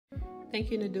Thank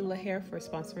you, NadulaHair, for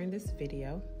sponsoring this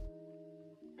video.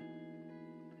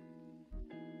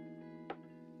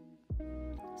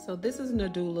 So this is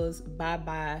Nadula's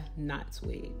Byebye Knots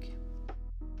wig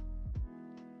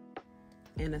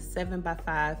and a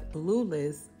 7x5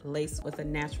 glueless lace with a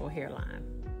natural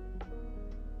hairline.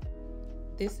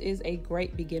 This is a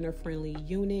great beginner-friendly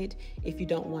unit. If you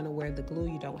don't want to wear the glue,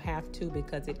 you don't have to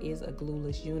because it is a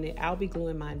glueless unit. I'll be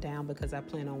gluing mine down because I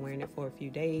plan on wearing it for a few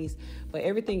days, but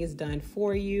everything is done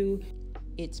for you.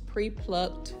 It's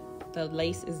pre-plucked, the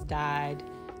lace is dyed,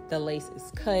 the lace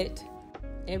is cut,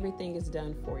 everything is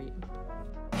done for you.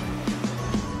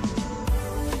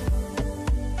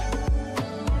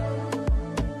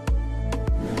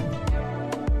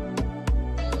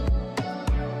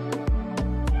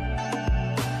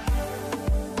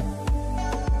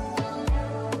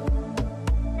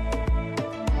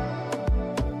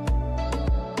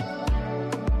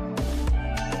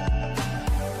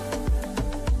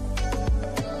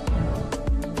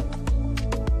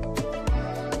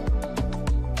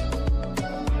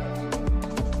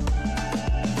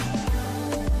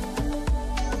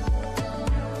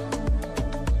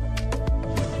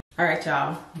 All right,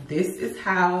 y'all, this is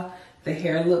how the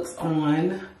hair looks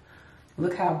on.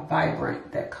 Look how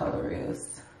vibrant that color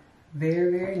is.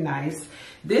 Very, very nice.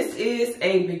 This is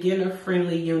a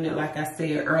beginner-friendly unit, like I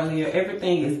said earlier.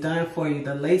 Everything is done for you.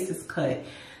 The lace is cut.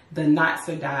 The knots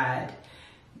are dyed.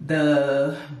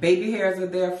 The baby hairs are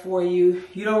there for you.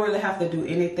 You don't really have to do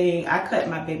anything. I cut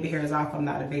my baby hairs off. I'm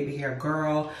not a baby hair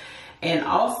girl. And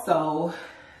also,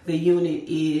 the unit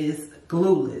is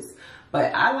glueless.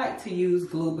 But I like to use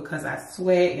glue because I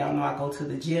sweat. Y'all know I go to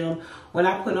the gym. When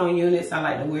I put on units, I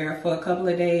like to wear it for a couple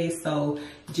of days. So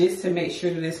just to make sure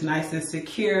that it's nice and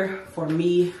secure, for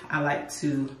me, I like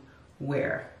to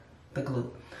wear the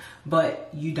glue. But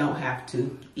you don't have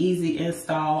to. Easy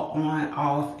install, on,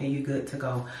 off, and you're good to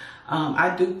go.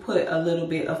 I do put a little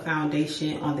bit of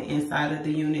foundation on the inside of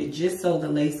the unit just so the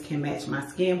lace can match my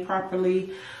skin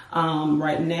properly.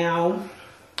 Right now,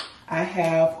 I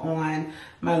have on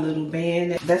my little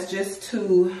band. That's just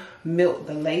to melt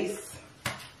the lace.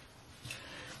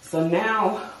 So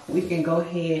now we can go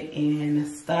ahead and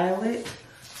style it.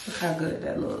 Look how good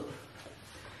that looks.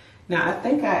 Now I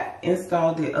think I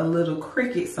installed it a little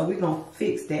crooked, so we're gonna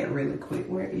fix that really quick.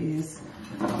 Where is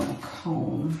the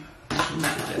comb? Look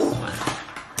at this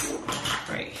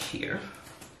one, right here.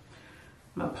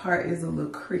 My part is a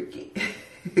little crooked.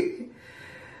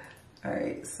 All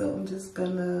right, so I'm just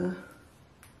gonna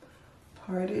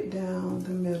part it down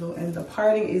the middle, and the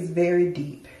parting is very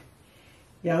deep.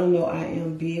 Y'all know I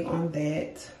am big on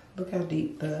that. Look how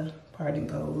deep the parting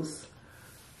goes.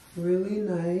 Really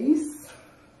nice.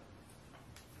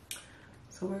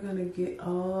 So we're gonna get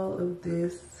all of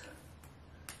this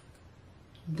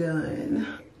done.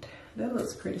 That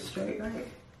looks pretty straight, right?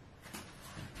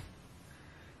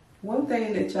 One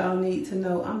thing that y'all need to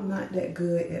know, I'm not that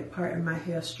good at parting my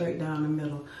hair straight down the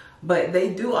middle, but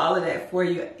they do all of that for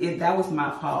you. That was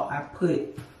my fault. I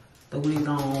put the wig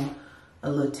on a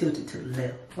little tilted to the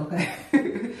left,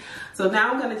 okay? So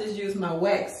now I'm gonna just use my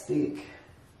wax stick,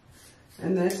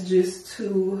 and that's just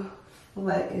to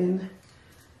flatten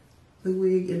the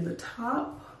wig in the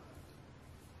top,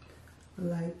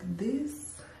 like this.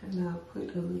 And I'll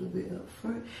put a little bit up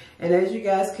front. And as you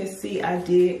guys can see, I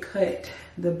did cut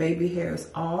the baby hairs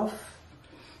off.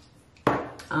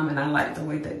 And I like the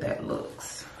way that that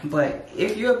looks. But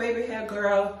if you're a baby hair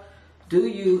girl, do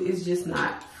you, it's just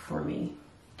not for me.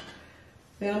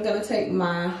 Then I'm gonna take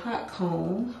my hot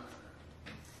comb,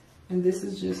 and this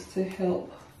is just to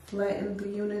help flatten the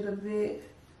unit a bit.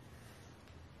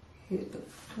 Hit the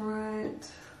front.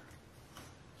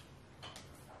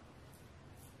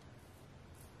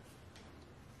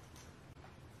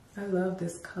 I love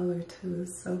this color too,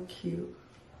 it's so cute.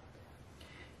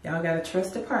 Y'all gotta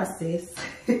trust the process.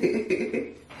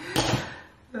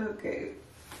 Okay.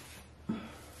 All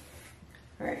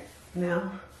right,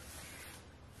 now.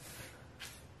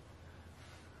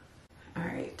 All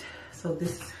right, so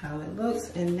this is how it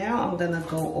looks. And now I'm gonna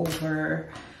go over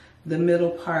the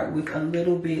middle part with a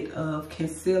little bit of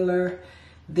concealer.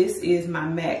 This is my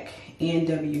MAC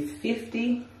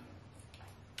NW50.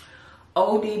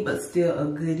 Oldie, but still a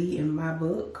goodie in my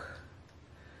book.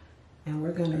 And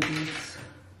we're gonna just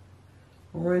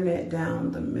run that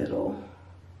down the middle.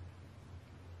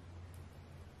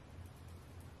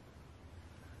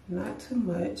 Not too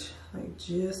much, like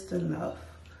just enough.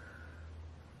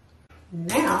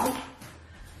 Now,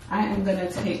 I am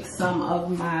gonna take some of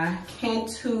my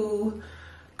Cantu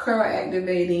Curl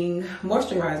Activating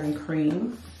Moisturizing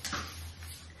Cream.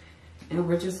 And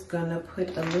we're just gonna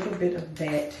put a little bit of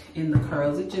that in the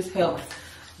curls. It just helps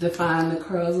define the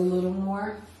curls a little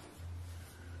more.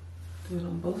 Do it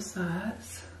on both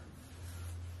sides.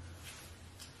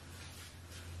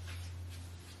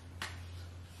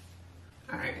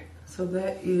 All right, so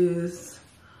that is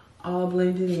all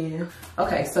blended in.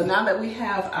 Okay, so now that we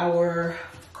have our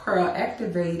curl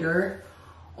activator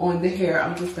on the hair,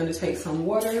 I'm just gonna take some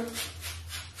water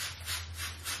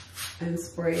and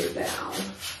spray it down.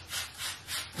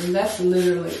 And that's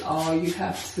literally all you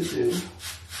have to do.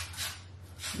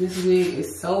 This wig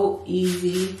is so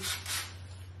easy.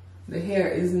 The hair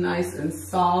is nice and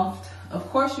soft. Of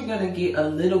course, you're gonna get a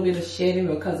little bit of shedding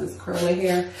because it's curly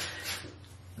hair.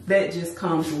 That just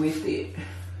comes with it.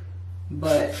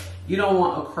 But you don't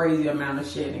want a crazy amount of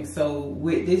shedding. So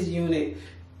with this unit,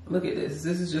 look at this.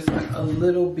 This is just like a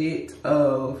little bit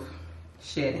of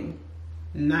shedding.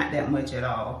 Not that much at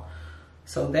all.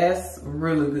 So that's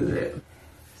really good.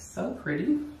 So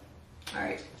pretty. All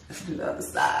right, let's do the other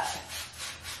side.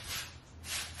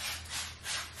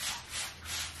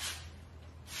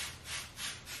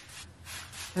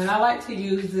 And I like to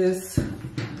use this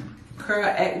curl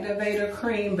activator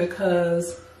cream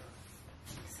because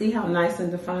see how nice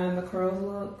and defined the curls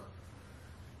look?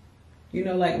 You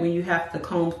know, like when you have to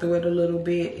comb through it a little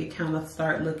bit, it kind of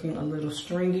start looking a little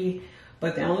stringy.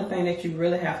 But the only thing that you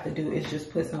really have to do is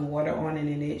just put some water on it,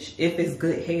 and if it's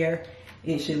good hair,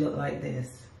 it should look like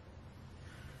this.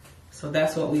 So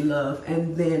that's what we love.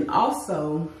 And then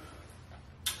also,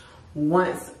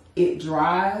 once it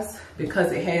dries,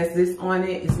 because it has this on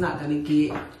it, it's not gonna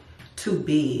get too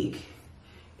big.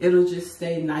 It'll just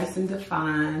stay nice and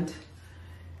defined,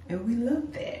 and we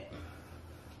love that.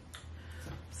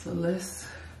 So let's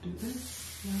do this.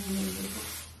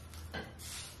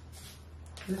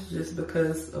 This is just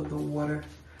because of the water.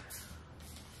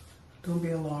 Don't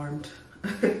be alarmed.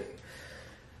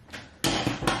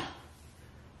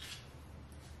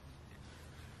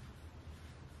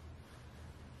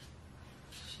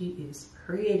 She is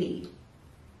pretty.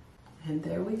 And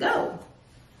there we go.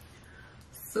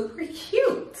 Super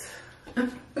cute.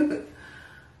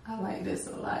 I like this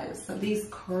a lot. So these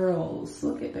curls,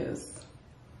 look at this.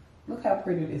 Look how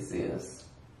pretty this is.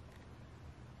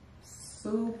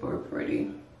 Super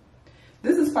pretty.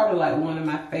 This is probably like one of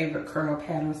my favorite curl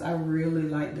patterns. I really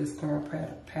like this curl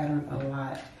pattern a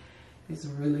lot. It's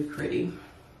really pretty.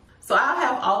 So I'll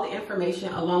have all the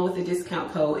information along with the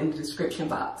discount code in the description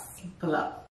box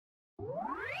below.